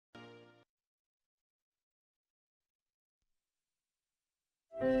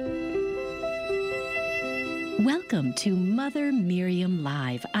Welcome to Mother Miriam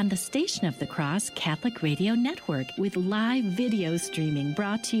Live on the Station of the Cross Catholic Radio Network with live video streaming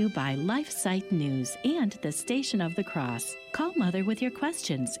brought to you by LifeSite News and the Station of the Cross. Call Mother with your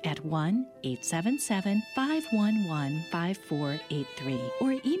questions at 1-877-511-5483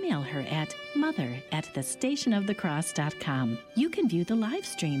 or email her at mother@thestationofthecross.com. You can view the live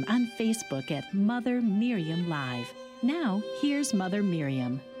stream on Facebook at Mother Miriam Live. Now, here's Mother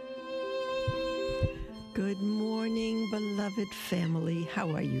Miriam. Good morning, beloved family.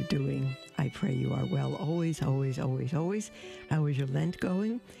 How are you doing? I pray you are well always, always, always, always. How is your Lent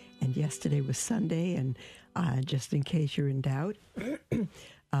going? And yesterday was Sunday, and just in case you're in doubt,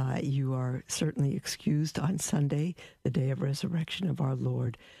 you are certainly excused on Sunday, the day of resurrection of our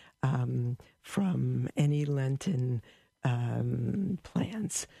Lord, from any Lenten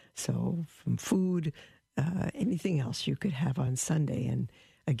plans. So from food, anything else you could have on Sunday. And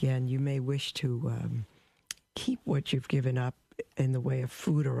again, you may wish to keep what you've given up in the way of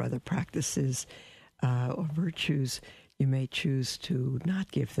food or other practices or virtues. You may choose to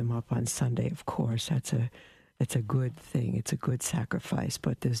not give them up on Sunday, of course. That's a good thing. It's a good sacrifice,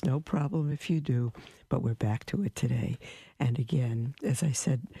 but there's no problem if you do. But we're back to it today. And again, as I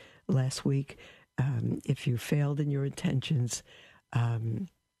said last week, if you failed in your intentions,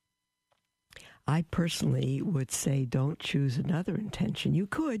 I personally would say don't choose another intention. You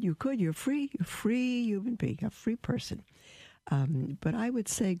could. You're free. You're a free human being, a free person. But I would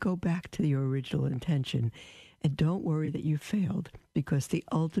say go back to your original intention and don't worry that you failed, because the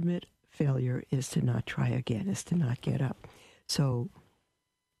ultimate failure is to not try again, is to not get up. So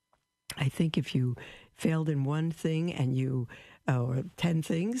I think if you failed in one thing and or 10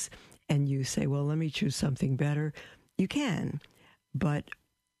 things, and you say, well, let me choose something better, you can. But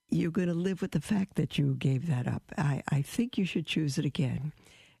you're going to live with the fact that you gave that up. I think you should choose it again.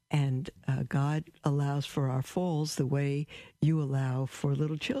 And God allows for our falls the way you allow for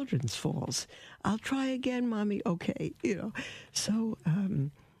little children's falls. I'll try again, Mommy. Okay, So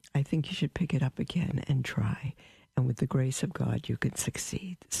I think you should pick it up again and try. And with the grace of God, you can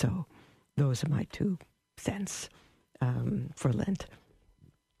succeed. So those are my 2 cents for Lent.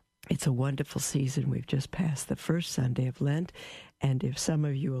 It's a wonderful season. We've just passed the first Sunday of Lent. And if some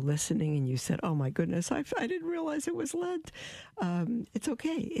of you are listening and you said, oh, my goodness, I didn't realize it was Lent, it's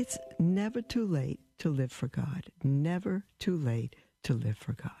okay. It's never too late to live for God. Never too late to live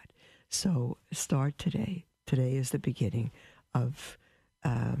for God. So start today. Today is the beginning of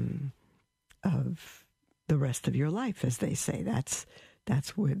the rest of your life, as they say. That's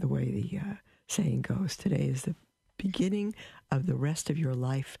where the way the saying goes. Today is the beginning of the rest of your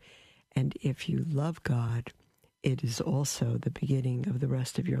life. And if you love God, it is also the beginning of the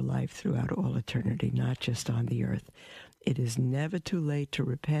rest of your life throughout all eternity, not just on the earth. It is never too late to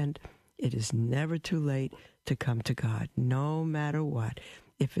repent. It is never too late to come to God, no matter what.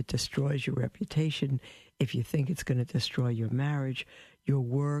 If it destroys your reputation, if you think it's going to destroy your marriage, your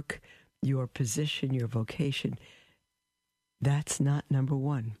work, your position, your vocation, that's not number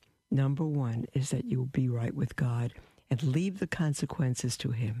one. Number one is that you'll be right with God and leave the consequences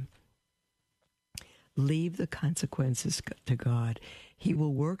to Him. Leave the consequences to God. He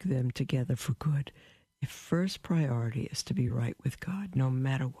will work them together for good. Your first priority is to be right with God, no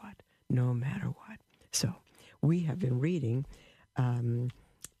matter what, no matter what. So we have been reading, we're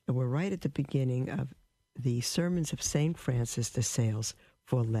right at the beginning of the sermons of St. Francis de Sales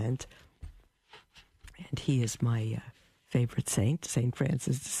for Lent. And he is my favorite saint, St.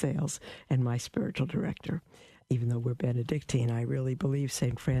 Francis de Sales, and my spiritual director. Even though we're Benedictine, I really believe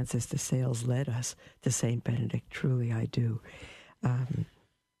St. Francis de Sales led us to St. Benedict. Truly, I do.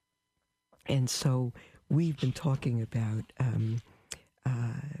 And so we've been talking about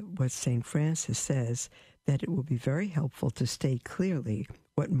what St. Francis says, that it will be very helpful to state clearly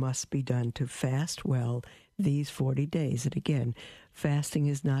what must be done to fast well these 40 days. And again, fasting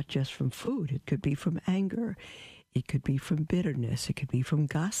is not just from food. It could be from anger. It could be from bitterness. It could be from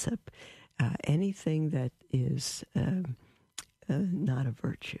gossip. Anything that is not a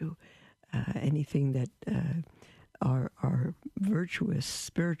virtue, anything that our virtuous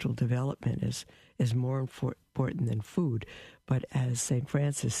spiritual development is more important than food. But as St.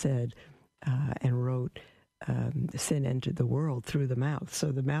 Francis said and wrote, sin entered the world through the mouth.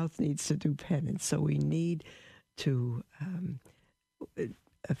 So the mouth needs to do penance. So we need to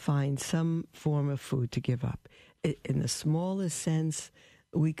find some form of food to give up. In the smallest sense,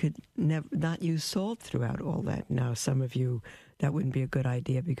 we could not use salt throughout all that. Now, some of you, that wouldn't be a good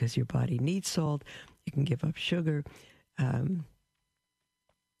idea because your body needs salt. You can give up sugar.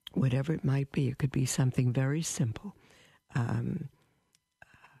 Whatever it might be, it could be something very simple.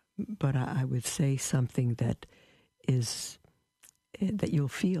 but I would say something that is that you'll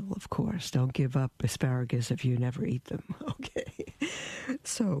feel, of course. Don't give up asparagus if you never eat them, okay?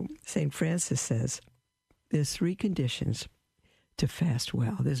 So St. Francis says there's 3 conditions to fast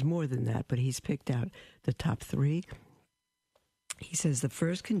well. There's more than that, but he's picked out the top 3. He says the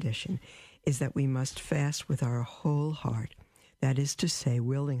first condition is that we must fast with our whole heart. That is to say,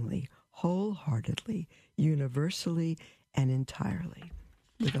 willingly, wholeheartedly, universally, and entirely.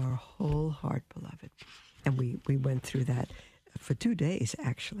 With our whole heart, beloved. And we went through that for 2 days,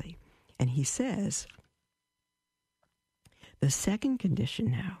 actually. And he says, the second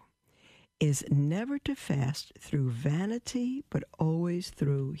condition now is never to fast through vanity, but always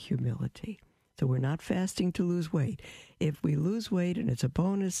through humility. So we're not fasting to lose weight. If we lose weight and it's a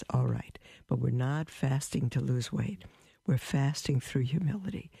bonus, all right. But we're not fasting to lose weight. We're fasting through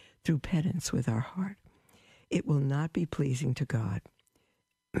humility, through penance with our heart. It will not be pleasing to God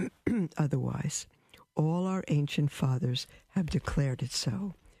otherwise. All our ancient fathers have declared it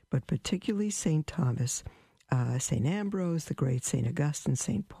so, but particularly St. Thomas, St. Ambrose, the great St. Augustine,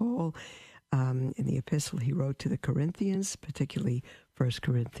 St. Paul, in the epistle he wrote to the Corinthians, particularly 1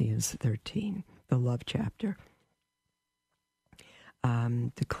 Corinthians 13, the love chapter,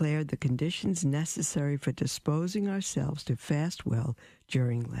 declared the conditions necessary for disposing ourselves to fast well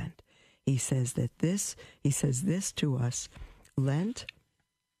during Lent. He says this to us, Lent,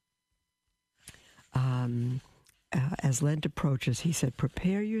 as Lent approaches, he said,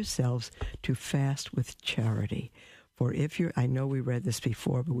 prepare yourselves to fast with charity. For if you're, I know we read this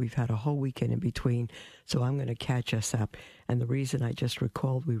before, but we've had a whole weekend in between, so I'm going to catch us up. And the reason I just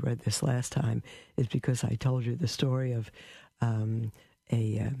recalled we read this last time is because I told you the story of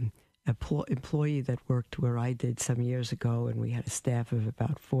employee that worked where I did some years ago, and we had a staff of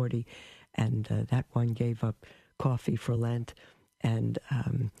about 40, and that one gave up coffee for Lent. And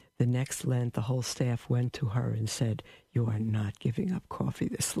the next Lent, the whole staff went to her and said, you are not giving up coffee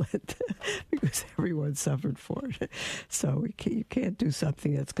this Lent, because everyone suffered for it. So you can't do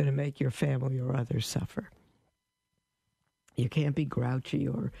something that's going to make your family or others suffer. You can't be grouchy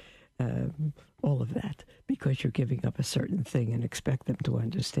or all of that because you're giving up a certain thing and expect them to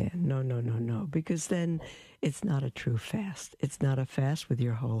understand. No, because then it's not a true fast. It's not a fast with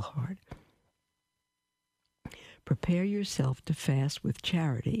your whole heart. Prepare yourself to fast with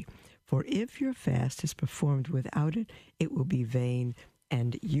charity, for if your fast is performed without it, it will be vain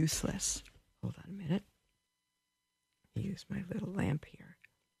and useless. Hold on a minute. Use my little lamp here.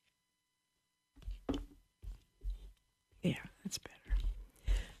 Yeah, that's better.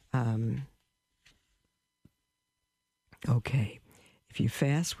 Okay. If you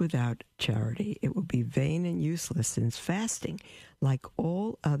fast without charity, it will be vain and useless, since fasting, like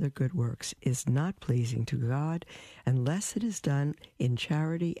all other good works, is not pleasing to God unless it is done in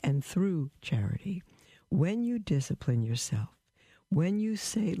charity and through charity. When you discipline yourself, when you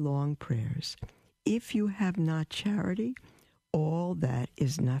say long prayers, if you have not charity, all that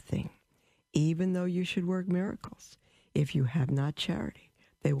is nothing. Even though you should work miracles, if you have not charity,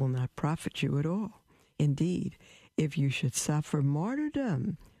 they will not profit you at all. Indeed, if you should suffer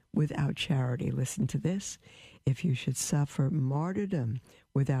martyrdom without charity, listen to this, if you should suffer martyrdom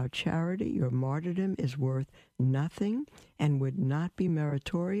without charity, your martyrdom is worth nothing and would not be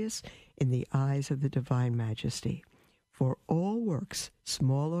meritorious in the eyes of the divine majesty. For all works,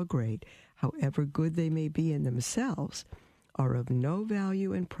 small or great, however good they may be in themselves, are of no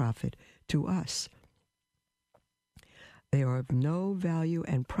value and profit to us. They are of no value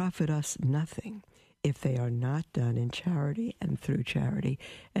and profit us nothing if they are not done in charity and through charity.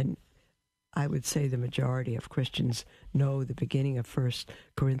 And I would say the majority of Christians know the beginning of 1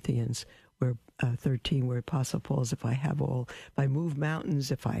 Corinthians 13, where Apostle Paul says, if I move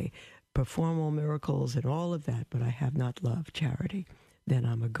mountains, if I perform all miracles and all of that, but I have not love, charity, then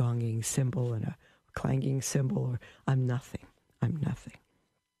I'm a gonging cymbal and a clanging cymbal, or I'm nothing. I'm nothing.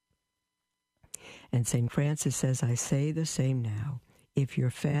 And St. Francis says, I say the same now. If your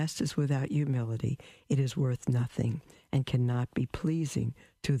fast is without humility, it is worth nothing and cannot be pleasing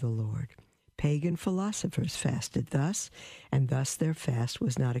to the Lord. Pagan philosophers fasted thus, and thus their fast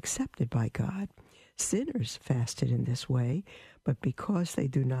was not accepted by God. Sinners fasted in this way, but because they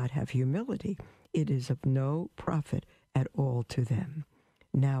do not have humility, it is of no profit at all to them.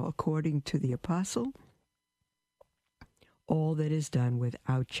 Now, according to the apostle, all that is done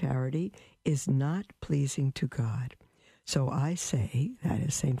without charity is not pleasing to God. So I say, that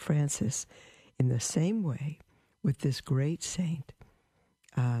is St. Francis, in the same way with this great saint,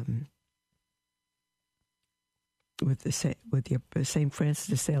 St. Francis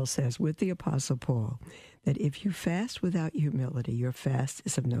de Sales says, with the Apostle Paul, that if you fast without humility, your fast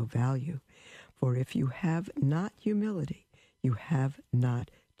is of no value. For if you have not humility, you have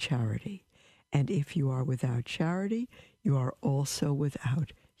not charity. And if you are without charity, you are also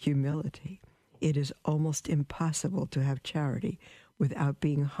without humility. It is almost impossible to have charity without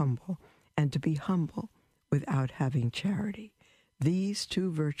being humble, and to be humble without having charity. These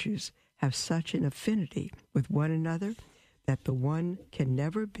two virtues have such an affinity with one another that the one can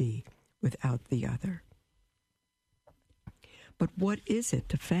never be without the other. But what is it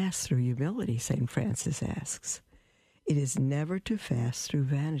to fast through humility, St. Francis asks? It is never to fast through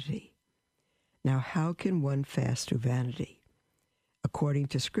vanity. Now, how can one fast through vanity? According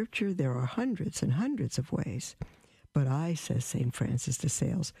to Scripture, there are hundreds and hundreds of ways. But I, says St. Francis de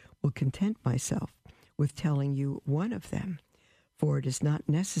Sales, will content myself with telling you one of them, for it is not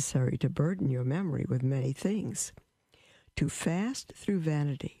necessary to burden your memory with many things. To fast through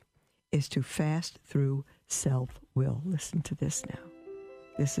vanity is to fast through self-will. Listen to this now.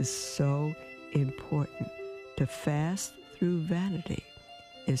 This is so important. To fast through vanity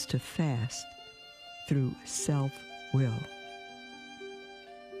is to fast through self-will.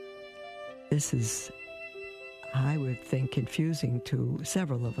 This is, I would think, confusing to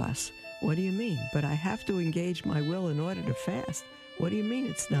several of us. What do you mean? But I have to engage my will in order to fast. What do you mean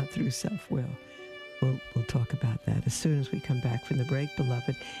it's not through self-will? We'll talk about that as soon as we come back from the break,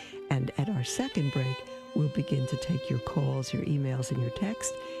 beloved. And at our second break, we'll begin to take your calls, your emails, and your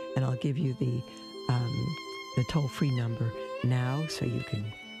text, and I'll give you the toll-free number now so you can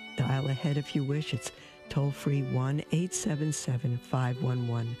dial ahead if you wish. It's toll-free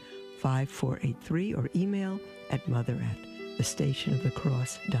 1-877-511-5483 or email at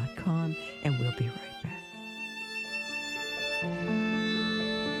mother@thestationofthecross.com, and we'll be right back.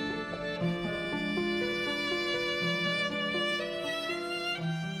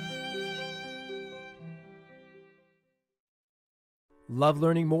 Love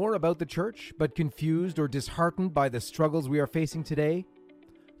learning more about the Church, but confused or disheartened by the struggles we are facing today?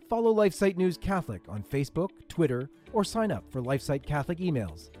 Follow LifeSite News Catholic on Facebook, Twitter, or sign up for LifeSite Catholic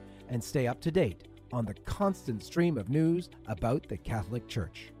emails and stay up to date on the constant stream of news about the Catholic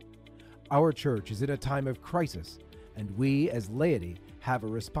Church. Our Church is in a time of crisis, and we as laity have a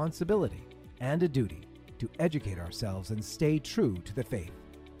responsibility and a duty to educate ourselves and stay true to the faith.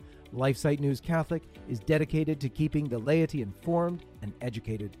 LifeSite News Catholic is dedicated to keeping the laity informed and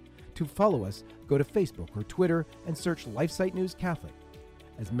educated. To follow us, go to Facebook or Twitter and search LifeSite News Catholic.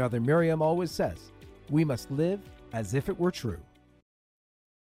 As Mother Miriam always says, we must live as if it were true.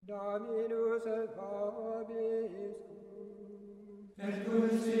 Dominus et vobis, et cum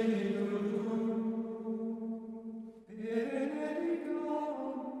spiritu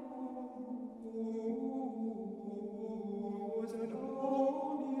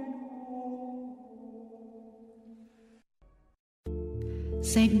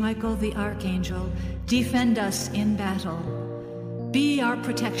Saint Michael the Archangel, defend us in battle. Be our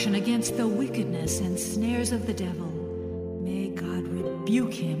protection against the wickedness and snares of the devil. May God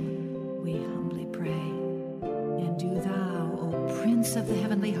rebuke him, we humbly pray. And do thou, O Prince of the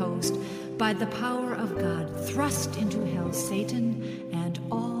heavenly host, by the power of God, thrust into hell Satan and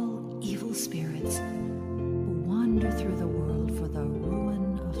all evil spirits who wander through the world for the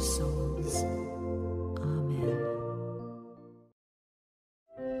ruin of souls.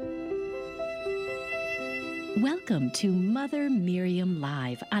 Welcome to Mother Miriam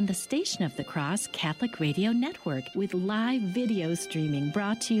Live on the Station of the Cross Catholic Radio Network with live video streaming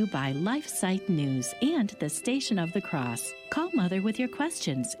brought to you by LifeSite News and the Station of the Cross. Call Mother with your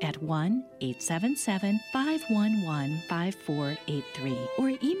questions at 1-877-511-5483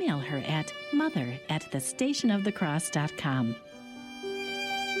 or email her at mother@thestationofthecross.com.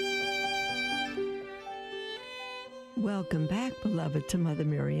 Welcome back, beloved, to Mother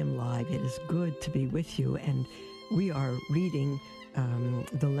Miriam Live. It is good to be with you, and we are reading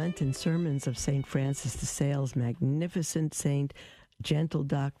the Lenten sermons of St. Francis de Sales, magnificent saint, gentle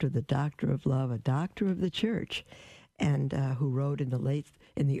doctor, the doctor of love, a doctor of the Church, and who wrote in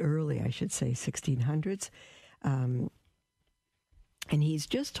the early 1600s. And he's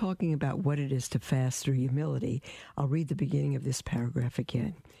just talking about what it is to fast through humility. I'll read the beginning of this paragraph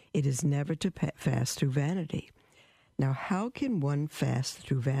again. It is never to fast through vanity. Now, how can one fast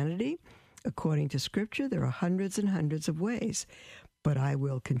through vanity? According to Scripture, there are hundreds and hundreds of ways, but I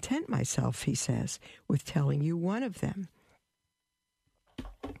will content myself, he says, with telling you one of them.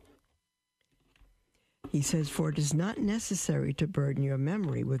 He says, for it is not necessary to burden your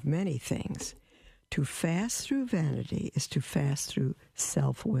memory with many things. To fast through vanity is to fast through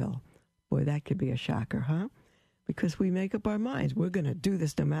self-will. Boy, that could be a shocker, huh? Because we make up our minds. We're going to do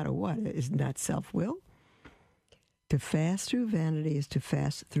this no matter what. Isn't that self-will? To fast through vanity is to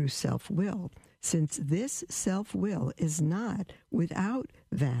fast through self-will, since this self-will is not without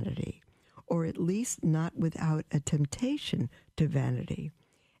vanity, or at least not without a temptation to vanity.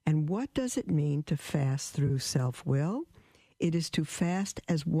 And what does it mean to fast through self-will? It is to fast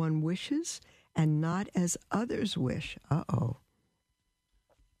as one wishes and not as others wish.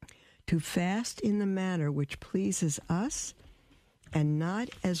 To fast in the manner which pleases us and not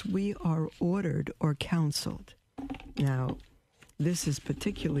as we are ordered or counseled. Now, this is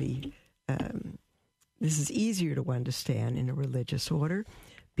particularly, this is easier to understand in a religious order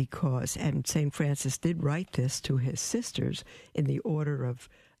because, and St. Francis did write this to his sisters in the order of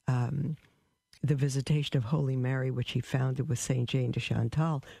the Visitation of Holy Mary, which he founded with St. Jane de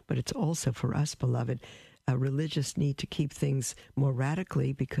Chantal, but it's also for us, beloved. Religious need to keep things more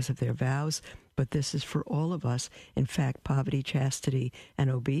radically because of their vows, but this is for all of us. In fact, poverty, chastity, and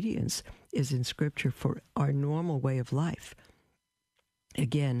obedience is in Scripture for our normal way of life.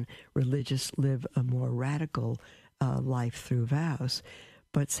 Again, religious live a more radical life through vows.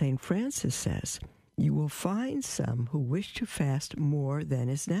 But St. Francis says, you will find some who wish to fast more than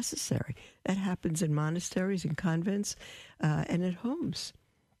is necessary. That happens in monasteries and convents and at homes.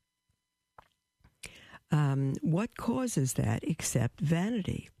 What causes that except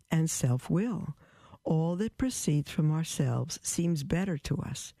vanity and self-will? All that proceeds from ourselves seems better to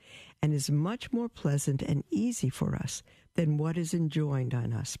us and is much more pleasant and easy for us than what is enjoined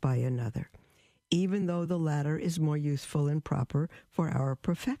on us by another, even though the latter is more useful and proper for our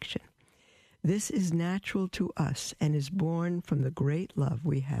perfection. This is natural to us and is born from the great love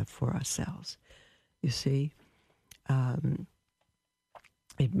we have for ourselves. You see,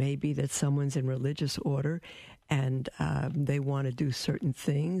 it may be that someone's in religious order and they want to do certain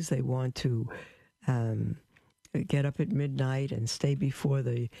things. They want to get up at midnight and stay before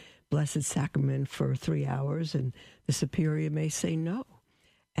the Blessed Sacrament for 3 hours, and the superior may say no.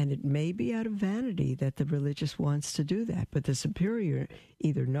 And it may be out of vanity that the religious wants to do that, but the superior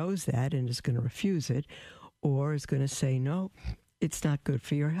either knows that and is going to refuse it, or is going to say, no, it's not good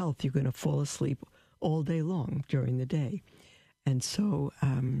for your health. You're going to fall asleep all day long during the day. And so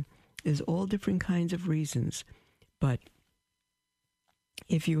there's all different kinds of reasons. But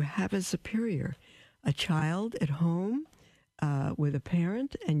if you have a superior, a child at home with a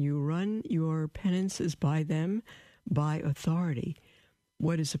parent, and you run your penances by them by authority,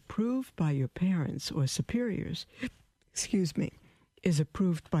 what is approved by your parents or superiors, is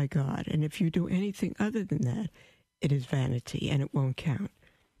approved by God. And if you do anything other than that, it is vanity and it won't count.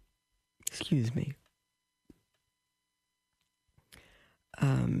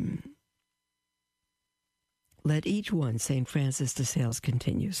 Let each one, St. Francis de Sales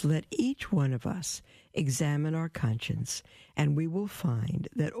continues, let each one of us examine our conscience, and we will find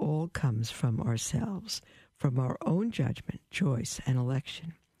that all comes from ourselves, from our own judgment, choice, and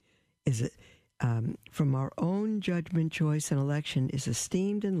election. From our own judgment, choice, and election is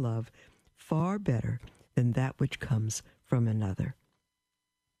esteemed and loved far better than that which comes from another.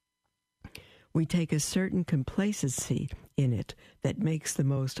 We take a certain complacency in it that makes the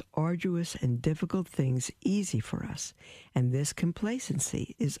most arduous and difficult things easy for us, and this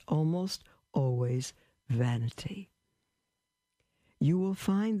complacency is almost always vanity. You will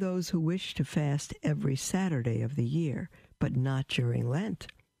find those who wish to fast every Saturday of the year, but not during Lent.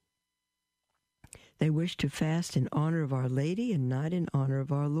 They wish to fast in honor of Our Lady and not in honor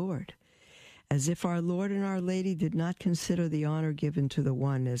of our Lord, as if our Lord and Our Lady did not consider the honor given to the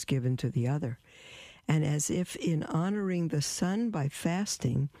one as given to the other, and as if in honoring the Son by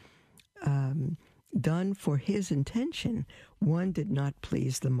fasting, done for his intention, one did not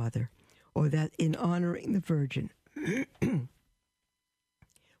please the Mother, or that in honoring the Virgin,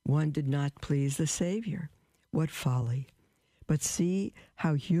 one did not please the Savior. What folly! But see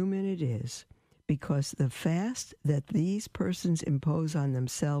how human it is, because the fast that these persons impose on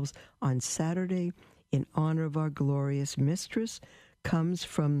themselves on Saturday in honor of our glorious mistress comes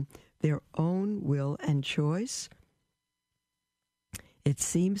from their own will and choice. It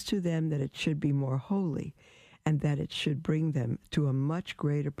seems to them that it should be more holy and that it should bring them to a much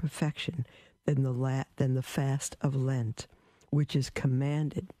greater perfection than the fast of Lent, which is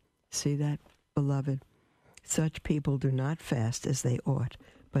commanded. See that, beloved? Such people do not fast as they ought,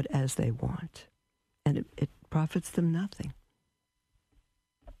 but as they want. And it profits them nothing.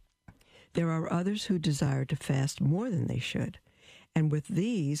 There are others who desire to fast more than they should, and with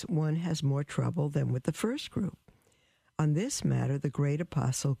these one has more trouble than with the first group. On this matter, the great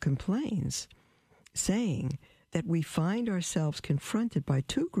apostle complains, saying that we find ourselves confronted by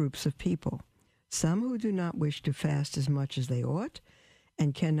two groups of people, some who do not wish to fast as much as they ought,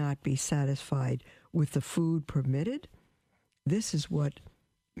 and cannot be satisfied with the food permitted? This is what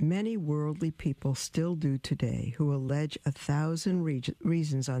many worldly people still do today, who allege 1,000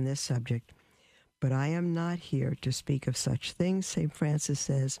 reasons on this subject. But I am not here to speak of such things, St. Francis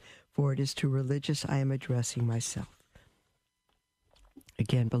says, for it is to religious I am addressing myself.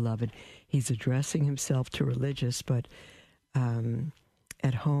 Again, beloved, he's addressing himself to religious, but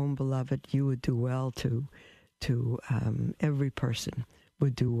at home, beloved, you would do well to every person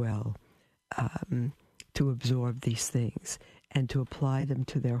would do well to absorb these things and to apply them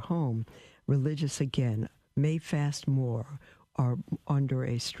to their home. Religious, again, may fast more, are under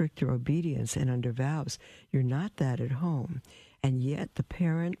a stricter obedience and under vows. You're not that at home. And yet the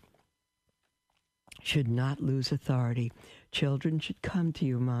parent should not lose authority. Children should come to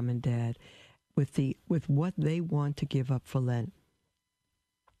you, mom and dad, with what they want to give up for Lent.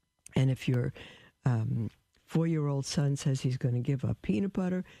 And if your 4-year-old son says he's going to give up peanut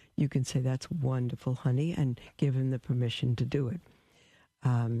butter, you can say, that's wonderful, honey, and give him the permission to do it.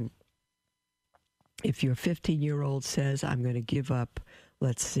 If your 15-year-old says, I'm going to give up,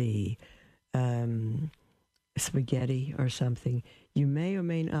 let's see, spaghetti or something, you may or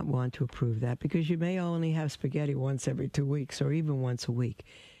may not want to approve that, because you may only have spaghetti once every 2 weeks or even once a week.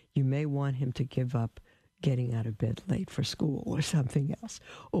 You may want him to give up getting out of bed late for school or something else,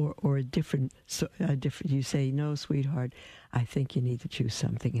 or a different. You say, no, sweetheart, I think you need to choose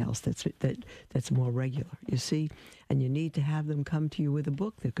something else that's more regular. You see, and you need to have them come to you with a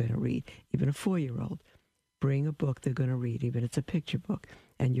book they're going to read. Even a 4-year-old, bring a book they're going to read, even if it's a picture book.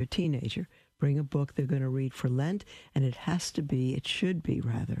 And your teenager, bring a book they're going to read for Lent, and it should be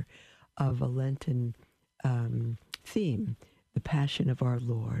rather, of a Lenten theme, the Passion of our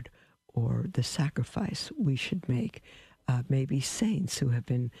Lord, or the sacrifice we should make, maybe saints who have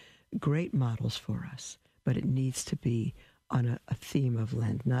been great models for us. But it needs to be on a theme of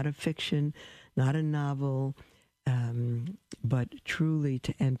Lent, not a fiction, not a novel, but truly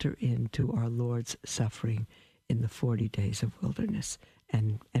to enter into our Lord's suffering in the 40 days of wilderness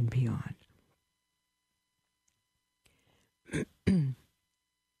and beyond.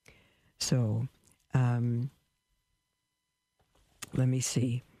 So, let me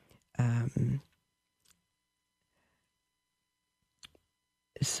see.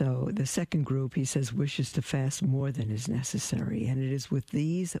 So the second group, he says, wishes to fast more than is necessary, and it is with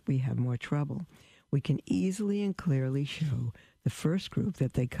these that we have more trouble. We can easily and clearly show the first group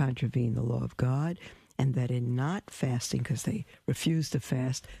that they contravene the law of God, and that in not fasting, because they refuse to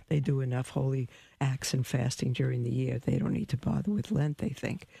fast, they do enough holy acts and fasting during the year. They don't need to bother with Lent, they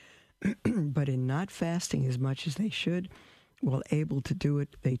think. But in not fasting as much as they should, while able to do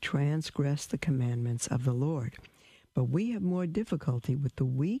it, they transgress the commandments of the Lord. But we have more difficulty with the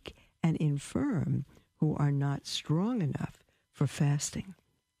weak and infirm who are not strong enough for fasting.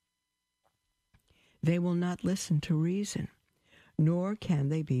 They will not listen to reason, nor can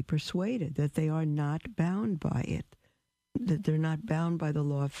they be persuaded that they are not bound by it, that they're not bound by the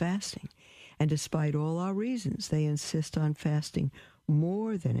law of fasting. And despite all our reasons, they insist on fasting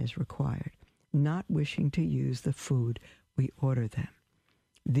more than is required, not wishing to use the food we order them.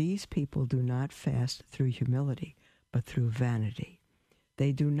 These people do not fast through humility, but through vanity.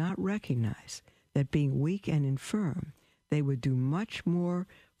 They do not recognize that being weak and infirm, they would do much more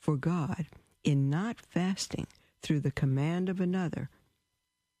for God in not fasting through the command of another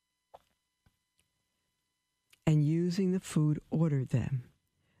and using the food ordered them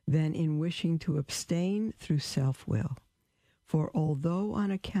than in wishing to abstain through self-will. For although on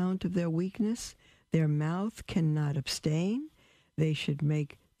account of their weakness their mouth cannot abstain, they should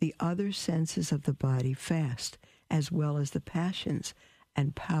make the other senses of the body fast, as well as the passions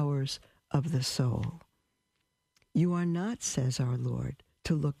and powers of the soul. You are not, says our Lord,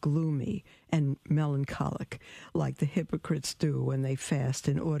 to look gloomy and melancholic like the hypocrites do when they fast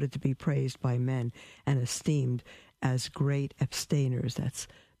in order to be praised by men and esteemed as great abstainers. That's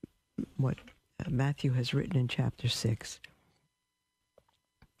what Matthew has written in chapter 6.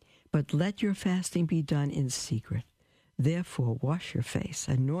 But let your fasting be done in secret. Therefore wash your face,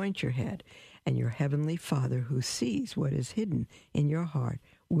 anoint your head, and your heavenly Father, who sees what is hidden in your heart,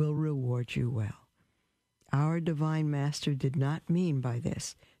 will reward you well. Our divine Master did not mean by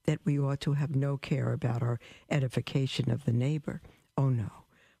this that we ought to have no care about our edification of the neighbor. Oh no,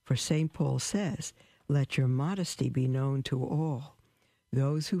 for St. Paul says, let your modesty be known to all.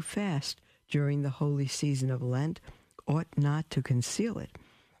 Those who fast during the holy season of Lent ought not to conceal it,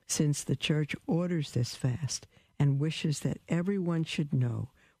 since the Church orders this fast and wishes that everyone should know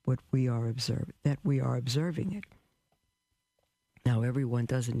what we are observing it. Now, everyone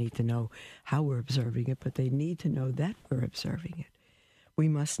doesn't need to know how we're observing it, but they need to know that we're observing it. We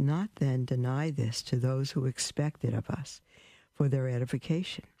must not then deny this to those who expect it of us for their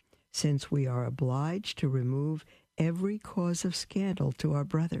edification, since we are obliged to remove every cause of scandal to our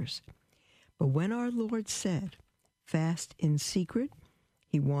brothers. But when our Lord said, "Fast in secret,"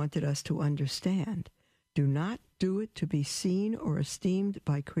 he wanted us to understand, do not do it to be seen or esteemed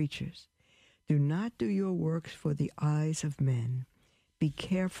by creatures. Do not do your works for the eyes of men. Be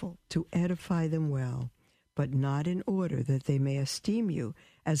careful to edify them well, but not in order that they may esteem you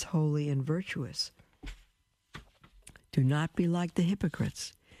as holy and virtuous. Do not be like the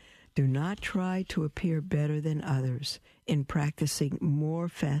hypocrites. Do not try to appear better than others in practicing more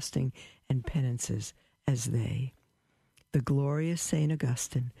fasting and penances as they. The glorious St.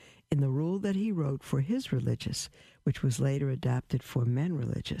 Augustine, in the rule that he wrote for his religious, which was later adapted for men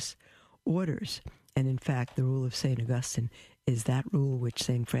religious, orders, and in fact the rule of St. Augustine is that rule which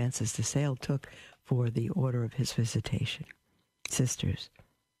St. Francis de Sales took for the order of his visitation. Sisters.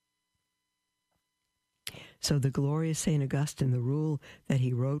 So the glorious St. Augustine, the rule that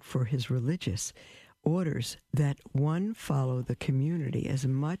he wrote for his religious, orders that one follow the community as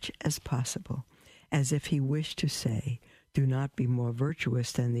much as possible, as if he wished to say, do not be more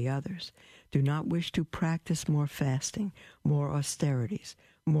virtuous than the others. Do not wish to practice more fasting, more austerities,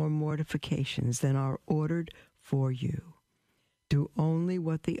 more mortifications than are ordered for you. Do only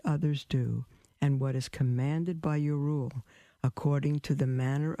what the others do and what is commanded by your rule, according to the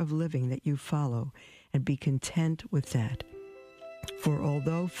manner of living that you follow, and be content with that. For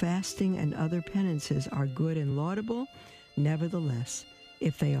although fasting and other penances are good and laudable, nevertheless,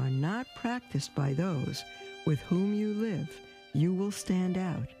 if they are not practiced by those with whom you live, you will stand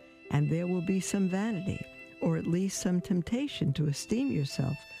out, and there will be some vanity, or at least some temptation to esteem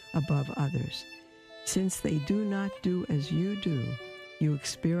yourself above others. Since they do not do as you do, you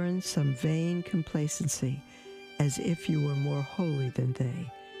experience some vain complacency, as if you were more holy than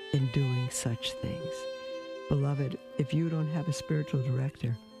they in doing such things. Beloved, if you don't have a spiritual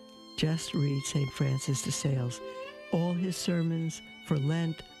director, just read St. Francis de Sales, all his sermons for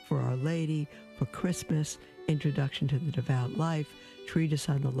Lent, for Our Lady, for Christmas, Introduction to the Devout Life, Treatise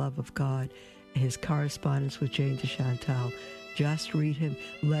on the Love of God, his correspondence with Jane de Chantal. Just read him.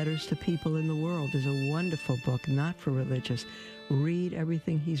 Letters to People in the World is a wonderful book, not for religious. Read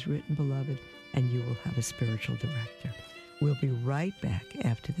everything he's written, beloved, and you will have a spiritual director. We'll be right back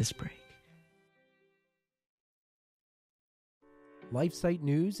after this break. LifeSite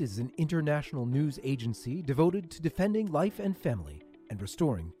News is an international news agency devoted to defending life and family and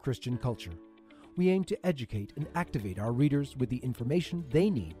restoring Christian culture. We aim to educate and activate our readers with the information they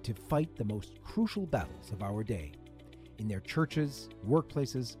need to fight the most crucial battles of our day, in their churches,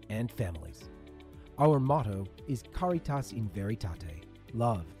 workplaces, and families. Our motto is Caritas in Veritate,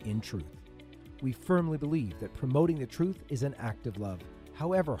 love in truth. We firmly believe that promoting the truth is an act of love,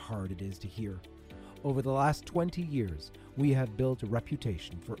 however hard it is to hear. Over the last 20 years, we have built a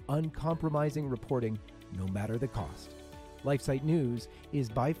reputation for uncompromising reporting, no matter the cost. LifeSite News is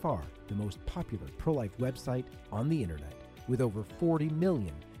by far the most popular pro-life website on the internet, with over 40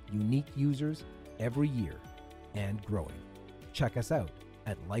 million unique users every year and growing. Check us out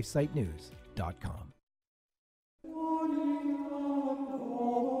at lifesitenews.com.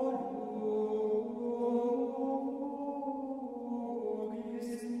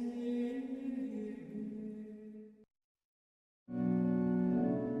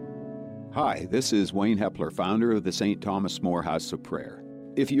 Hi, this is Wayne Hepler, founder of the St. Thomas More House of Prayer.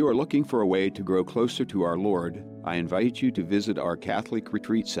 If you are looking for a way to grow closer to our Lord, I invite you to visit our Catholic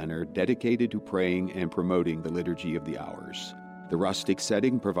Retreat Center dedicated to praying and promoting the Liturgy of the Hours. The rustic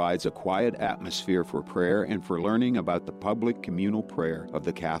setting provides a quiet atmosphere for prayer and for learning about the public communal prayer of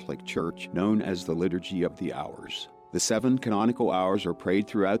the Catholic Church, known as the Liturgy of the Hours. The 7 canonical hours are prayed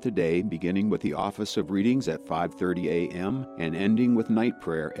throughout the day, beginning with the office of readings at 5:30 a.m. and ending with night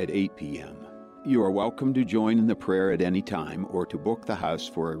prayer at 8 p.m. You are welcome to join in the prayer at any time or to book the house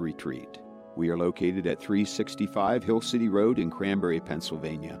for a retreat. We are located at 365 Hill City Road in Cranberry,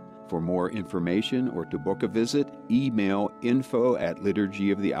 Pennsylvania. For more information or to book a visit, email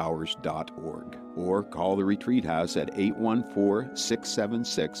info@liturgyofthehours.org or call the Retreat House at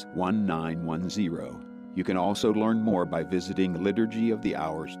 814-676-1910. You can also learn more by visiting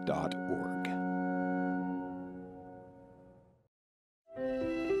liturgyofthehours.org.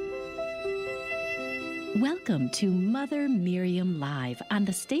 Welcome to Mother Miriam Live on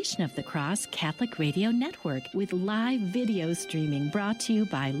the Station of the Cross Catholic Radio Network, with live video streaming brought to you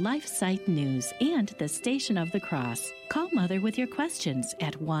by LifeSite News and the Station of the Cross. Call Mother with your questions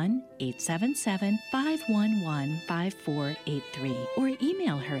at 1-877-511-5483 or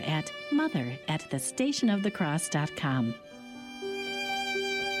email her at mother@thestationofthecross.com.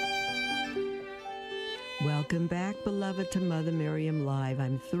 Welcome back, beloved, to Mother Miriam Live.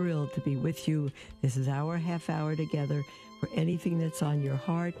 I'm thrilled to be with you. This is our half hour together for anything that's on your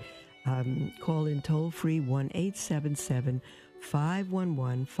heart. Call in toll-free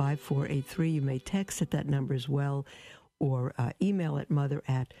 1-877-511-5483. You may text at that number as well, or email at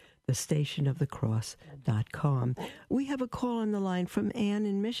mother@thestationofthecross.com. We have a call on the line from Ann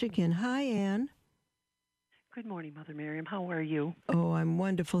in Michigan. Hi, Ann. Good morning, Mother Miriam. How are you? Oh, I'm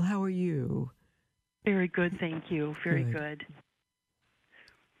wonderful. How are you? Very good, thank you. Very good.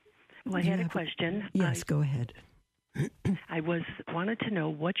 Well, I had a question. Yes, go ahead. I wanted to know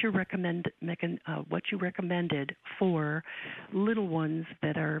what you recommended for little ones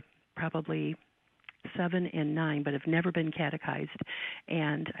that are probably 7 and 9, but have never been catechized.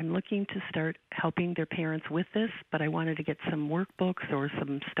 And I'm looking to start helping their parents with this, but I wanted to get some workbooks or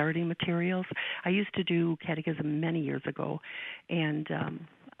some starting materials. I used to do catechism many years ago, and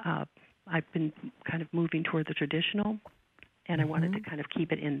I've been kind of moving toward the traditional, and I wanted to kind of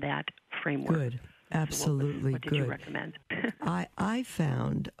keep it in that framework. Good. Absolutely what did you recommend? I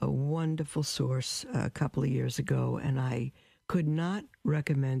found a wonderful source a couple of years ago, and I could not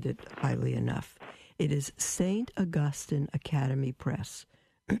recommend it highly enough. It is St. Augustine Academy Press.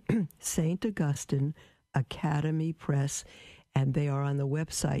 St. Augustine Academy Press, and they are on the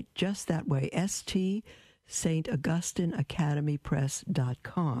website just that way,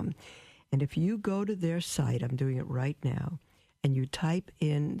 StAugustineAcademyPress.com. And if you go to their site, I'm doing it right now, and you type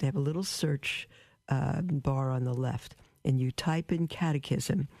in, they have a little search bar on the left, and you type in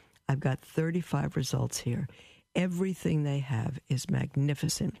catechism. I've got 35 results here. Everything they have is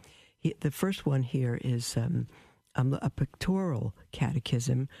magnificent. The first one here is a pictorial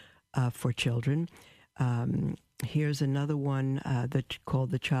catechism for children. Here's another one that's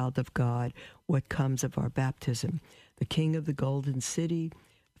called The Child of God, What Comes of Our Baptism, The King of the Golden City,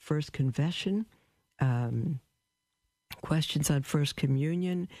 First Confession, questions on First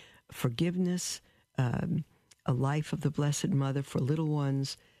Communion, forgiveness, a life of the Blessed Mother for little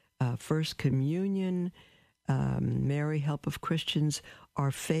ones, First Communion, Mary, Help of Christians,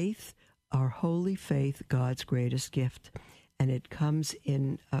 Our Faith, Our Holy Faith, God's Greatest Gift. And it comes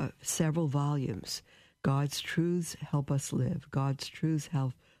in several volumes. God's Truths Help Us Live. God's Truths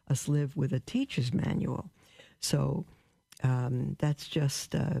Help Us Live with a Teacher's Manual. So that's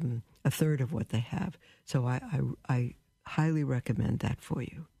just a third of what they have. So I highly recommend that for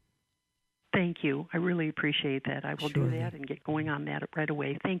you. Thank you. I really appreciate that. I will do that and get going on that right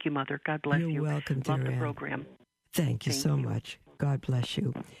away. Thank you, Mother. God bless you. You're welcome, dear Love the Ann. program. Thank you so much. God bless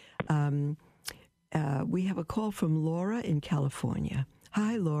you. We have a call from Laura in California.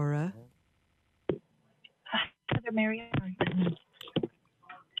 Hi, Laura. Hi, Mother Mary.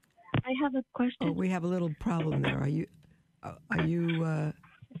 I have a question. Oh, we have a little problem there. Are you?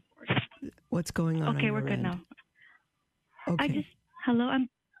 What's going on? Okay, on we're your good end? now. Okay. Hello. I'm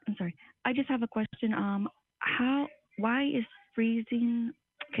sorry. I just have a question. Why is freezing?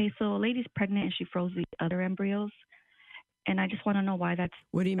 Okay, so a lady's pregnant and she froze the other embryos, and I just want to know why that's.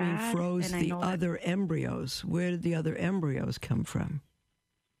 What do you mean bad? froze And I the know other embryos? Where did the other embryos come from?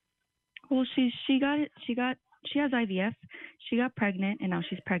 Well, she has IVF. She got pregnant, and now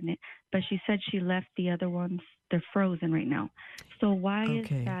she's pregnant. But she said she left the other ones. They're frozen right now. So why is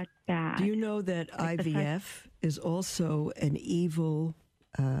that bad? Do you know that IVF is also an evil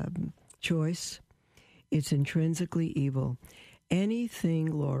choice? It's intrinsically evil. Anything,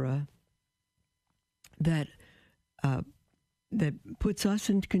 Laura, that puts us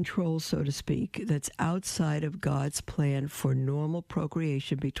in control, so to speak, that's outside of God's plan for normal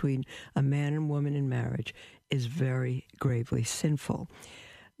procreation between a man and woman in marriage is very gravely sinful.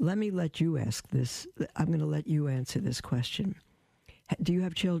 Let me let you ask this. I'm going to let you answer this question. Do you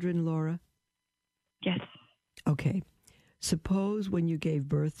have children, Laura? Yes. Okay. Suppose when you gave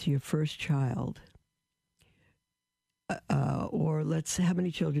birth to your first child, or let's say, how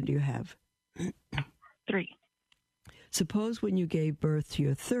many children do you have? 3. Suppose when you gave birth to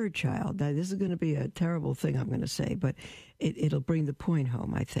your third child, now this is going to be a terrible thing I'm going to say, but it'll bring the point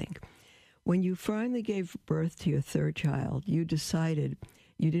home, I think. When you finally gave birth to your third child, you decided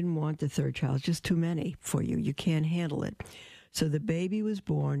you didn't want the third child. It's just too many for you. You can't handle it. So the baby was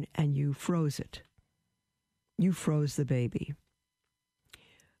born and you froze it. You froze the baby.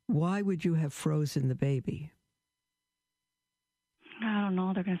 Why would you have frozen the baby? I don't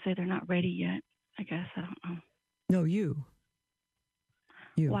know. They're going to say they're not ready yet. I guess. I don't know. No, you.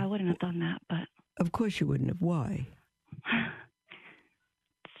 Well, I wouldn't have done that, but... Of course you wouldn't have. Why?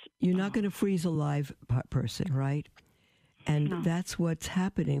 You're not going to freeze a live person, right? And that's what's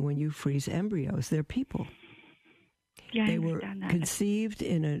happening when you freeze embryos. They're people. Yeah, they I were understand that. conceived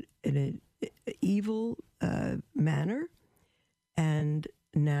in evil manner, and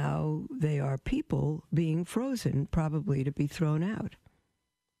now they are people being frozen, probably to be thrown out.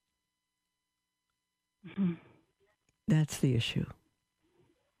 Mm-hmm. That's the issue.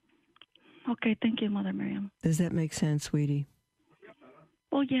 Okay, thank you, Mother Miriam. Does that make sense, sweetie?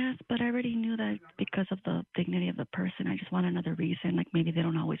 Well, yes, but I already knew that because of the dignity of the person. I just want another reason, like maybe they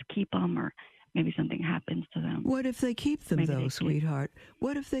don't always keep them, or maybe something happens to them. What if they keep them, though, sweetheart?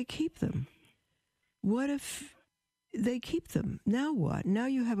 What if they keep them? What if they keep them? Now what? Now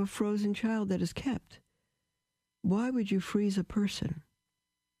you have a frozen child that is kept. Why would you freeze a person?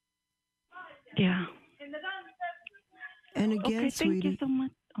 Yeah. And again, okay, sweetie. Thank you so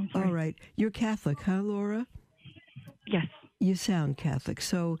much. I'm sorry. All right. You're Catholic, huh, Laura? Yes. You sound Catholic.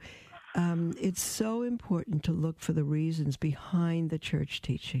 So it's so important to look for the reasons behind the church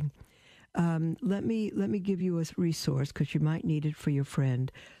teaching. Let me give you a resource, because you might need it for your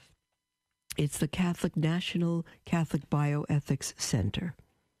friend. It's the National Catholic Bioethics Center.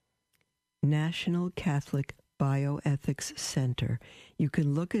 National Catholic Bioethics Center. You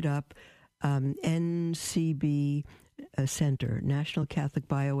can look it up, NCB Center, National Catholic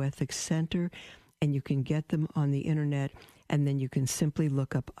Bioethics Center, and you can get them on the internet, and then you can simply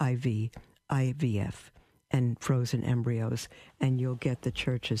look up IVF and frozen embryos, and you'll get the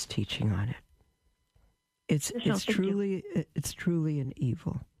church's teaching on it. It's truly an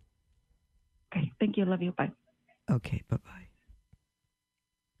evil. Okay, thank you. Love you. Bye. Okay, bye-bye.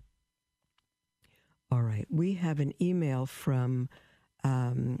 All right, we have an email from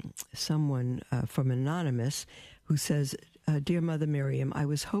someone from Anonymous who says, Dear Mother Miriam, I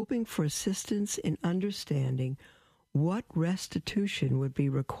was hoping for assistance in understanding what restitution would be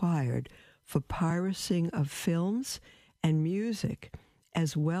required for pirating of films and music,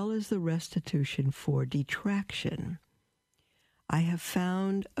 as well as the restitution for detraction. I have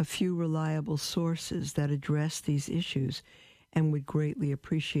found a few reliable sources that address these issues and would greatly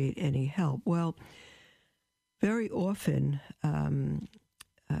appreciate any help. Well, very often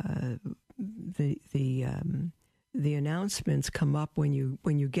the announcements come up when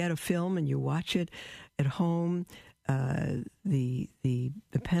you get a film and you watch it at home. The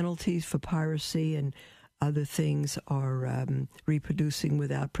penalties for piracy and other things are reproducing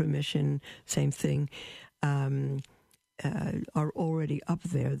without permission. Same thing. Are already up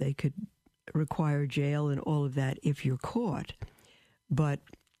there. They could require jail and all of that if you're caught. But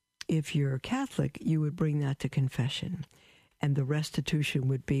if you're Catholic, you would bring that to confession, and the restitution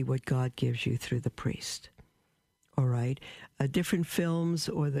would be what God gives you through the priest. All right? Different films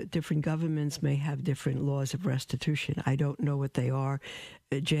or the different governments may have different laws of restitution. I don't know what they are.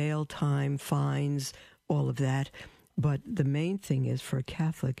 Jail time, fines, all of that. But the main thing is, for a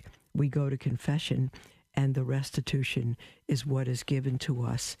Catholic, we go to confession, and the restitution is what is given to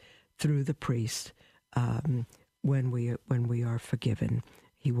us through the priest when we are forgiven.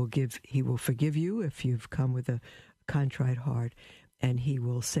 He will forgive you if you've come with a contrite heart, and he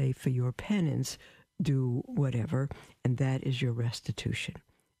will say, for your penance, do whatever, and that is your restitution,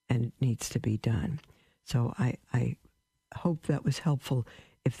 and it needs to be done. So I hope that was helpful,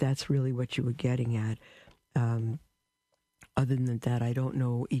 if that's really what you were getting at. Other than that, I don't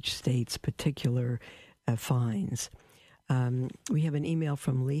know each state's particular fines. We have an email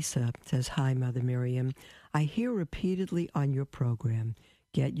from Lisa. It says, Hi, Mother Miriam. I hear repeatedly on your program,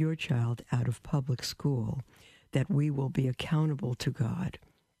 get your child out of public school, that we will be accountable to God.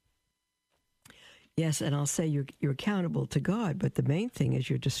 Yes, and I'll say you're accountable to God, but the main thing is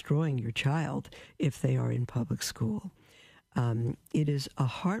you're destroying your child if they are in public school. It is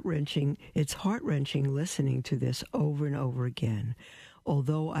heart-wrenching listening to this over and over again.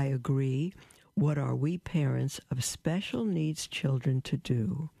 Although I agree, what are we parents of special needs children to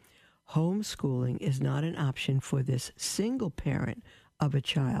do? Homeschooling is not an option for this single parent of a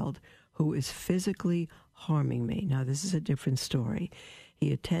child who is physically harming me. Now, this is a different story.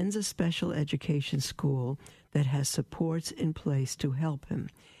 He attends a special education school that has supports in place to help him.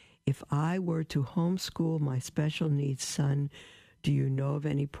 If I were to homeschool my special needs son, do you know of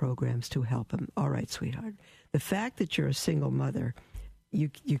any programs to help him? All right, sweetheart. The fact that you're a single mother, you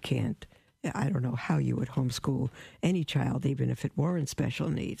can't. I don't know how you would homeschool any child, even if it weren't special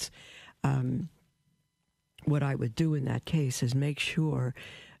needs. What I would do in that case is make sure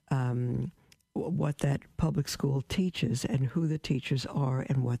what that public school teaches and who the teachers are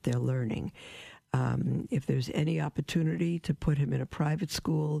and what they're learning. If there's any opportunity to put him in a private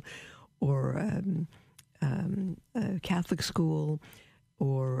school or a Catholic school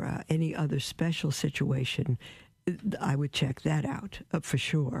or any other special situation, I would check that out for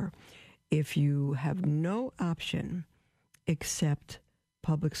sure. If you have no option except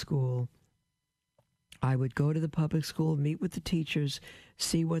public school, I would go to the public school, meet with the teachers,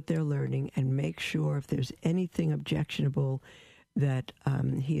 see what they're learning, and make sure if there's anything objectionable that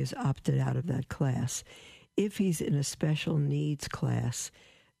he is opted out of that class. If he's in a special needs class,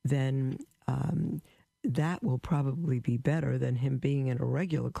 then that will probably be better than him being in a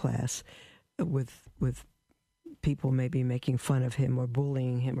regular class with people maybe making fun of him or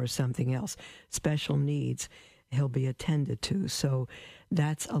bullying him or something else. Special needs, he'll be attended to. So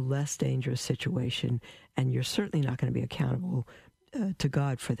that's a less dangerous situation, and you're certainly not going to be accountable to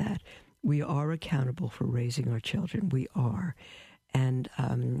God for that. We are accountable for raising our children. We are. And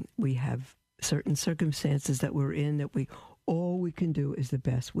we have certain circumstances that we're in that all we can do is the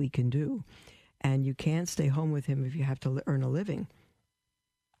best we can do. And you can't stay home with him if you have to earn a living.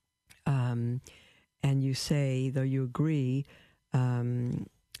 And you say, though you agree, and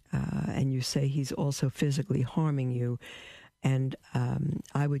you say he's also physically harming you, and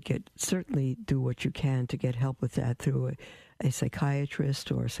I would certainly do what you can to get help with that through a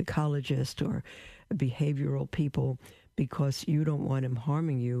psychiatrist or a psychologist or behavioral people, because you don't want him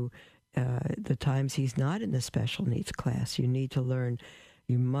harming you the times he's not in the special needs class. You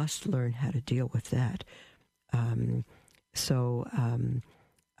must learn how to deal with that.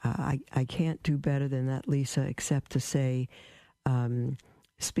 I can't do better than that, Lisa, except to say,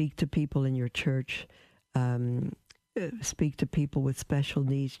 speak to people in your church, speak to people with special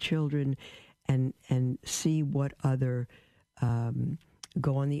needs children, and see what other,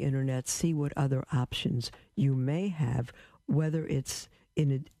 go on the internet, see what other options you may have, whether it's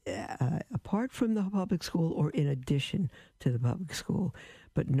apart from the public school or in addition to the public school.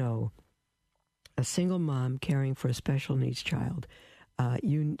 But no, a single mom caring for a special needs child,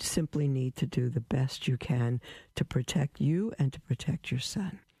 you simply need to do the best you can to protect you and to protect your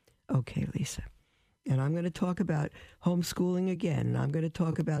son. Okay, Lisa. And I'm going to talk about homeschooling again, and I'm going to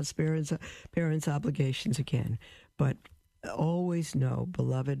talk about parents' obligations again. But always know,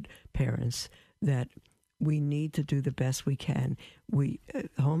 beloved parents, that we need to do the best we can. We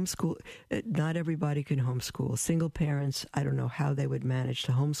homeschool. Not everybody can homeschool. Single parents, I don't know how they would manage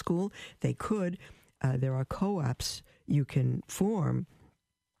to homeschool. They could. There are co-ops you can form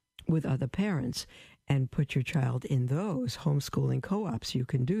with other parents and put your child in those homeschooling co-ops. You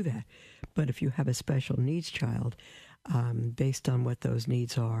can do that. But if you have a special needs child, based on what those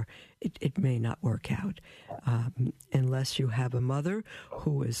needs are, it may not work out unless you have a mother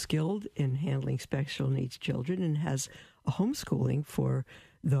who is skilled in handling special needs children and has a homeschooling for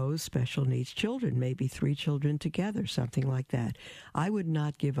those special needs children, maybe 3 children together, something like that. I would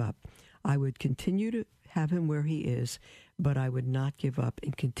not give up. I would continue to have him where he is, but I would not give up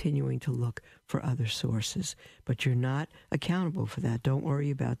in continuing to look for other sources. But you're not accountable for that. Don't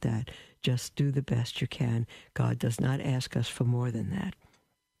worry about that. Just do the best you can. God does not ask us for more than that.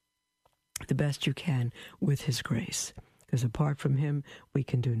 The best you can with his grace. Because apart from him, we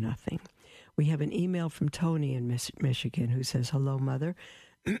can do nothing. We have an email from Tony in Michigan who says, "Hello, Mother.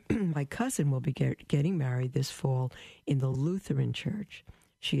 My cousin will be getting married this fall in the Lutheran Church.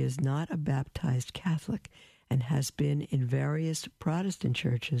 She is not a baptized Catholic and has been in various Protestant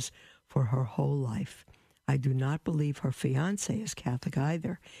churches for her whole life. I do not believe her fiancé is Catholic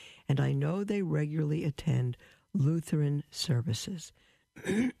either, and I know they regularly attend Lutheran services.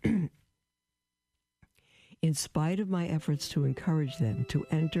 In spite of my efforts to encourage them to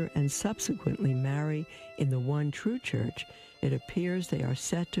enter and subsequently marry in the one true church, it appears they are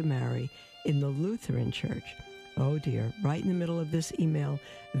set to marry in the Lutheran Church." Oh dear, right in the middle of this email,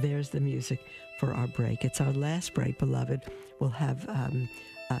 there's the music for our break. It's our last break, beloved. We'll have,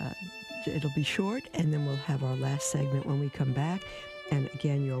 it'll be short, and then we'll have our last segment when we come back. And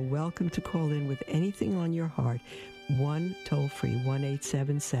again, you're welcome to call in with anything on your heart. 1 toll-free,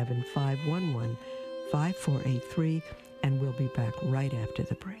 1-877-511-5483, and we'll be back right after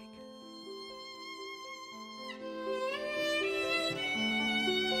the break.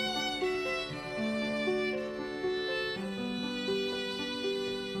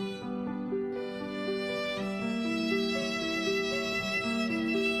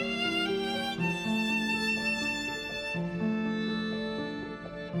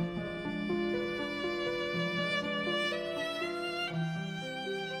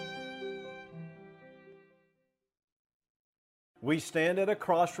 We stand at a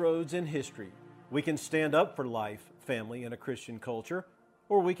crossroads in history. We can stand up for life, family, and a Christian culture,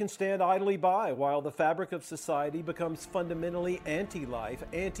 or we can stand idly by while the fabric of society becomes fundamentally anti-life,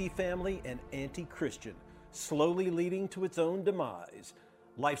 anti-family, and anti-Christian, slowly leading to its own demise.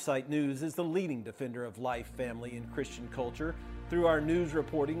 LifeSite News is the leading defender of life, family, and Christian culture. Through our news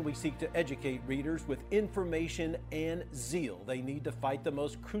reporting, we seek to educate readers with information and zeal they need to fight the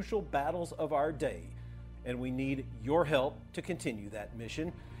most crucial battles of our day. and we need your help to continue that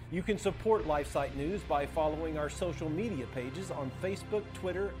mission. You can support LifeSite News by following our social media pages on Facebook,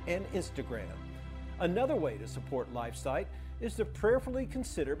 Twitter, and Instagram. Another way to support LifeSite is to prayerfully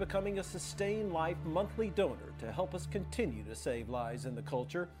consider becoming a Sustain Life monthly donor to help us continue to save lives in the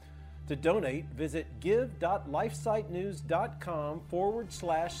culture. To donate, visit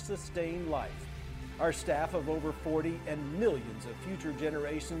give.lifesitenews.com/sustainlife. Our staff of over 40 and millions of future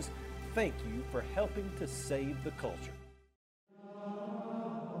generations thank you for helping to save the culture.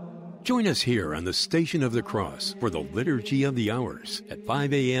 Join us here on the Station of the Cross for the Liturgy of the Hours at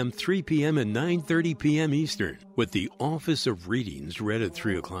 5 a.m., 3 p.m., and 9:30 p.m. Eastern, with the Office of Readings read at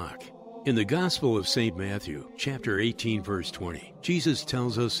 3 o'clock. In the Gospel of St. Matthew, chapter 18, verse 20, Jesus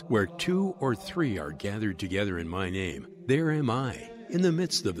tells us, "Where 2 or 3 are gathered together in my name, there am I in the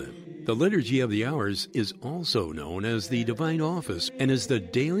midst of them." The Liturgy of the Hours is also known as the Divine Office and is the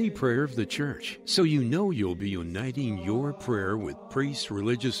daily prayer of the Church. So you know you'll be uniting your prayer with priests,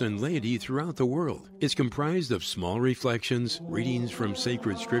 religious, and laity throughout the world. It's comprised of small reflections, readings from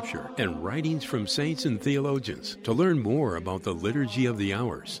sacred scripture, and writings from saints and theologians. To learn more about the Liturgy of the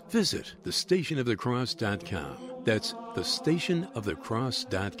Hours, visit thestationofthecross.com. That's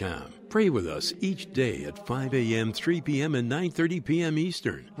thestationofthecross.com. Pray with us each day at 5 a.m., 3 p.m., and 9:30 p.m.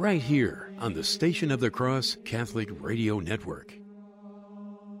 Eastern, right here on the Station of the Cross Catholic Radio Network.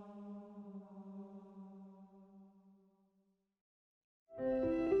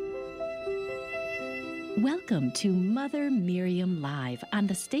 Welcome to Mother Miriam Live on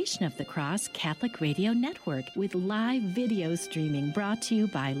the Station of the Cross Catholic Radio Network, with live video streaming brought to you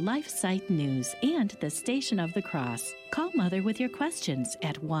by LifeSite News and the Station of the Cross. Call Mother with your questions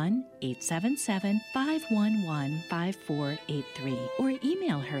at 1-877-511-5483 or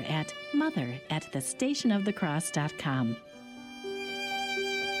email her at mother@thestationofthecross.com.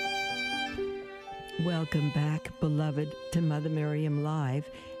 Welcome back, beloved, to Mother Miriam Live.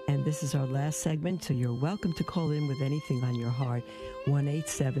 And this is our last segment, so you're welcome to call in with anything on your heart,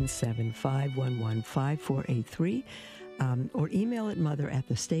 1-877-511-5483, or email at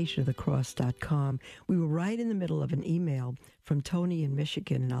mother@thestationofthecross.com. We were right in the middle of an email from Tony in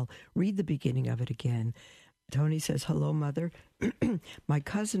Michigan, and I'll read the beginning of it again. Tony says, "Hello, Mother. My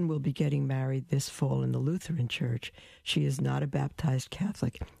cousin will be getting married this fall in the Lutheran Church. She is not a baptized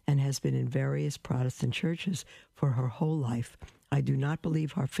Catholic and has been in various Protestant churches for her whole life. I do not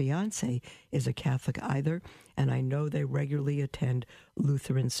believe her fiancé is a Catholic either, and I know they regularly attend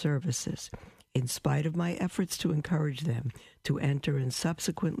Lutheran services. In spite of my efforts to encourage them to enter and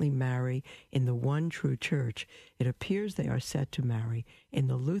subsequently marry in the one true church, it appears they are set to marry in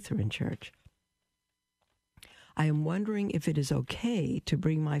the Lutheran Church. I am wondering if it is okay to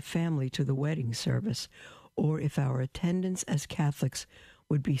bring my family to the wedding service, or if our attendance as Catholics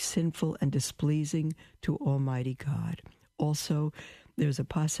would be sinful and displeasing to Almighty God. Also, there's a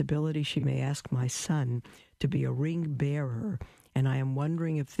possibility she may ask my son to be a ring bearer, and I am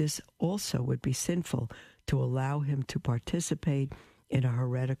wondering if this also would be sinful to allow him to participate in a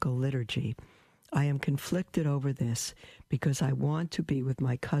heretical liturgy. I am conflicted over this because I want to be with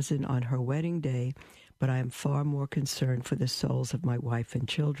my cousin on her wedding day, but I am far more concerned for the souls of my wife and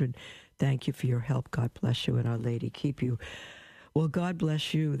children. Thank you for your help. God bless you, and Our Lady keep you." Well, God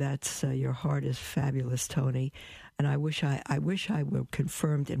bless you. That's your heart is fabulous, Tony. And I wish I were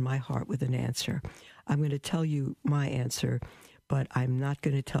confirmed in my heart with an answer. I'm going to tell you my answer, but I'm not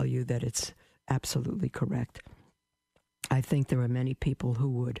going to tell you that it's absolutely correct. I think there are many people who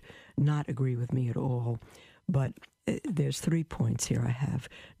would not agree with me at all, but there's 3 points here I have.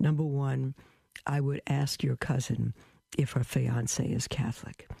 Number one, I would ask your cousin if her fiancé is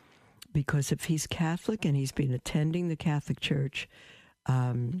Catholic. Because if he's Catholic and he's been attending the Catholic Church,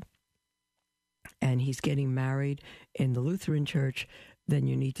 and he's getting married in the Lutheran Church, then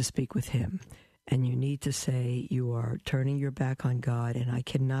you need to speak with him. And you need to say you are turning your back on God, and I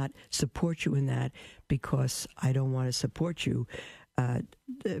cannot support you in that because I don't want to support you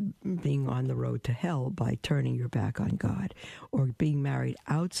being on the road to hell by turning your back on God, or being married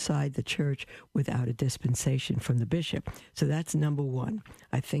outside the church without a dispensation from the bishop. So that's number one.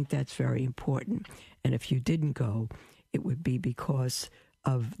 I think that's very important. And if you didn't go, it would be because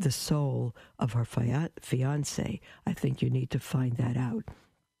of the soul of her fiancé. I think you need to find that out.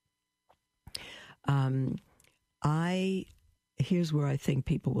 Here's where I think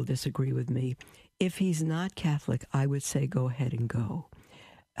people will disagree with me. If he's not Catholic, I would say go ahead and go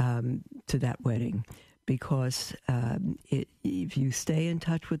to that wedding, because if you stay in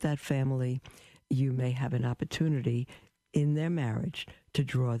touch with that family, you may have an opportunity in their marriage to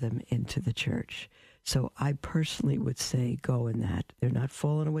draw them into the church. So I personally would say go in that. They're not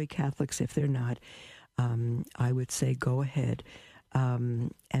fallen away Catholics if they're not. I would say go ahead.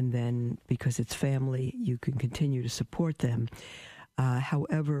 And then, because it's family, you can continue to support them.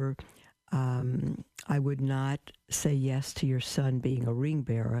 However, I would not say yes to your son being a ring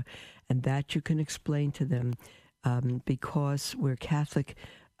bearer, and that you can explain to them. Because we're Catholic,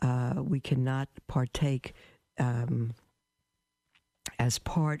 we cannot partake as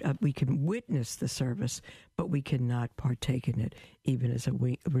part of, we can witness the service, but we cannot partake in it, even as a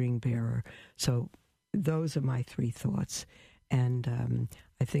ring bearer. So those are my three thoughts. And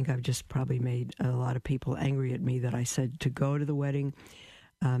I think I've just probably made a lot of people angry at me that I said to go to the wedding.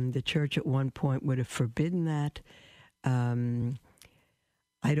 The church at one point would have forbidden that.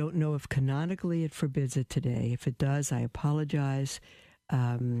 I don't know if canonically it forbids it today. If it does, I apologize.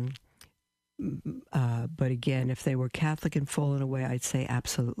 But again, if they were Catholic and fallen away, I'd say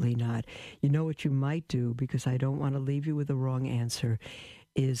absolutely not. You know what you might do, because I don't want to leave you with the wrong answer,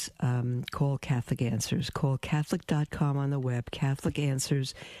 is call Catholic Answers. Call Catholic.com on the web, Catholic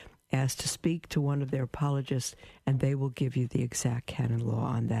Answers. Ask to speak to one of their apologists, and they will give you the exact canon law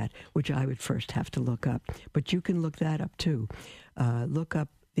on that, which I would first have to look up. But you can look that up too. Look up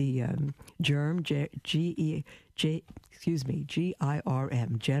the GIRM, GIRM,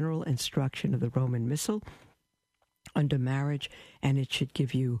 General Instruction of the Roman Missal under marriage, and it should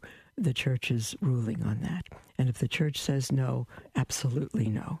give you the church's ruling on that. And if the church says no, absolutely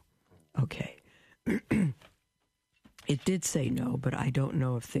no. Okay. It did say no, but I don't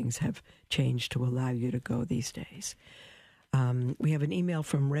know if things have changed to allow you to go these days. We have an email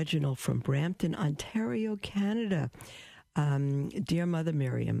from Reginald from Brampton, Ontario, Canada. Dear Mother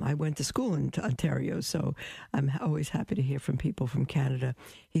Miriam, I went to school in Ontario, so I'm always happy to hear from people from Canada.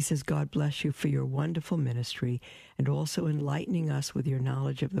 He says, God bless you for your wonderful ministry and also enlightening us with your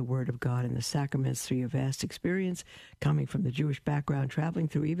knowledge of the Word of God and the sacraments through your vast experience, coming from the Jewish background, traveling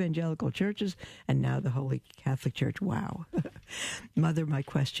through evangelical churches, and now the Holy Catholic Church. Wow. Mother, my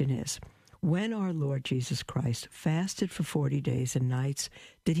question is, when our Lord Jesus Christ fasted for 40 days and nights,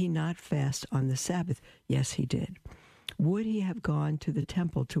 did he not fast on the Sabbath? Yes, he did. Would he have gone to the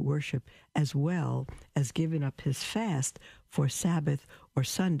temple to worship as well as given up his fast for Sabbath or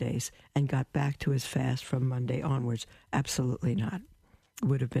Sundays and got back to his fast from Monday onwards? Absolutely not. It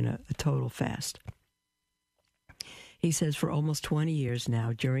would have been a total fast. He says, for almost 20 years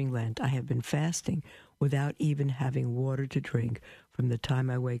now, during Lent, I have been fasting without even having water to drink from the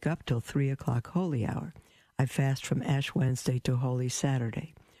time I wake up till 3 o'clock holy hour. I fast from Ash Wednesday to Holy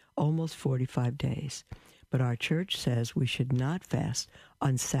Saturday, almost 45 days. But our church says we should not fast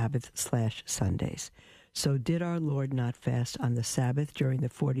on Sabbath/Sundays. So did our Lord not fast on the Sabbath during the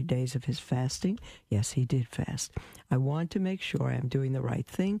 40 days of his fasting? Yes, he did fast. I want to make sure I am doing the right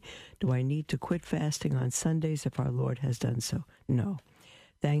thing. Do I need to quit fasting on Sundays if our Lord has done so? No.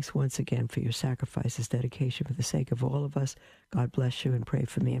 Thanks once again for your sacrifices, dedication for the sake of all of us. God bless you and pray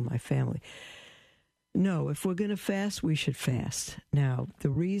for me and my family. No, if we're going to fast, we should fast. Now, the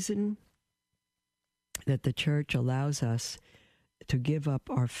reason that the church allows us to give up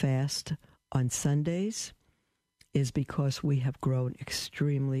our fast on Sundays is because we have grown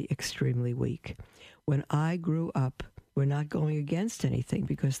extremely, extremely weak. When I grew up, we're not going against anything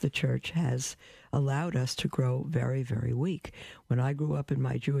because the church has allowed us to grow very, very weak. When I grew up in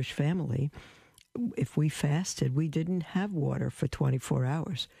my Jewish family, if we fasted, we didn't have water for 24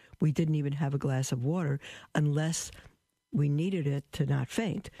 hours. We didn't even have a glass of water unless we needed it to not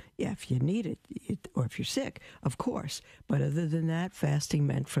faint. Yeah, if you need it, or if you're sick, of course. But other than that, fasting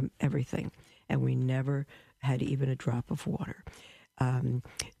meant from everything. And we never had even a drop of water.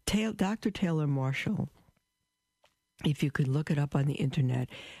 Dr. Taylor Marshall, if you could look it up on the internet,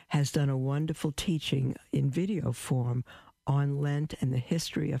 has done a wonderful teaching in video form on Lent and the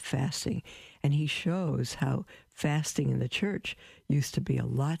history of fasting. And he shows how fasting in the church used to be a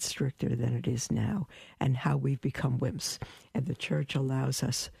lot stricter than it is now, and how we've become wimps. And the church allows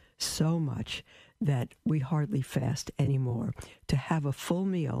us so much that we hardly fast anymore. To have a full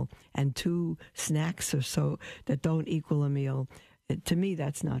meal and 2 snacks or so that don't equal a meal, to me,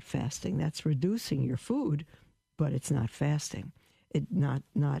 that's not fasting. That's reducing your food, but it's not fasting.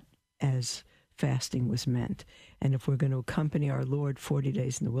 Not as fasting was meant. And if we're going to accompany our Lord 40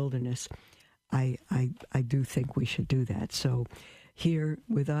 days in the wilderness, I do think we should do that. So here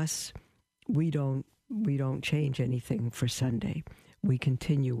with us, we don't change anything for Sunday. We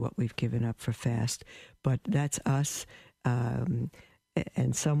continue what we've given up for fast, but that's us. And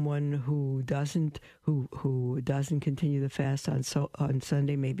someone who doesn't continue the fast on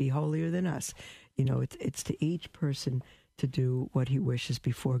Sunday may be holier than us. You know, it's to each person to do what he wishes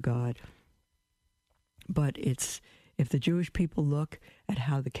before God. But if the Jewish people look at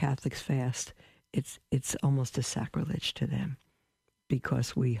how the Catholics fast, it's almost a sacrilege to them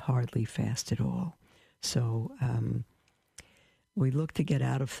because we hardly fast at all. So we look to get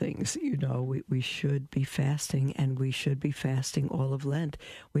out of things. We should be fasting, and we should be fasting all of Lent.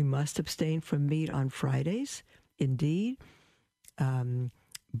 We must abstain from meat on Fridays, indeed.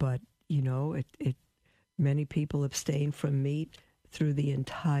 But, many people abstain from meat through the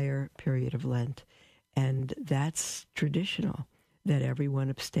entire period of Lent. And that's traditional, that everyone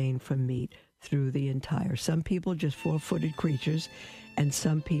abstain from meat through the entire. Some people just four-footed creatures, and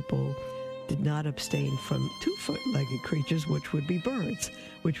some people did not abstain from two-foot-legged creatures, which would be birds,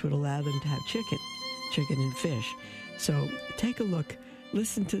 which would allow them to have chicken and fish. So take a look,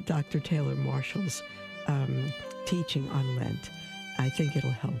 listen to Dr. Taylor Marshall's teaching on Lent. I think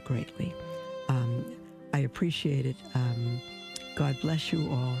it'll help greatly. I appreciate it. God bless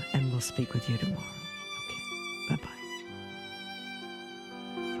you all, and we'll speak with you tomorrow.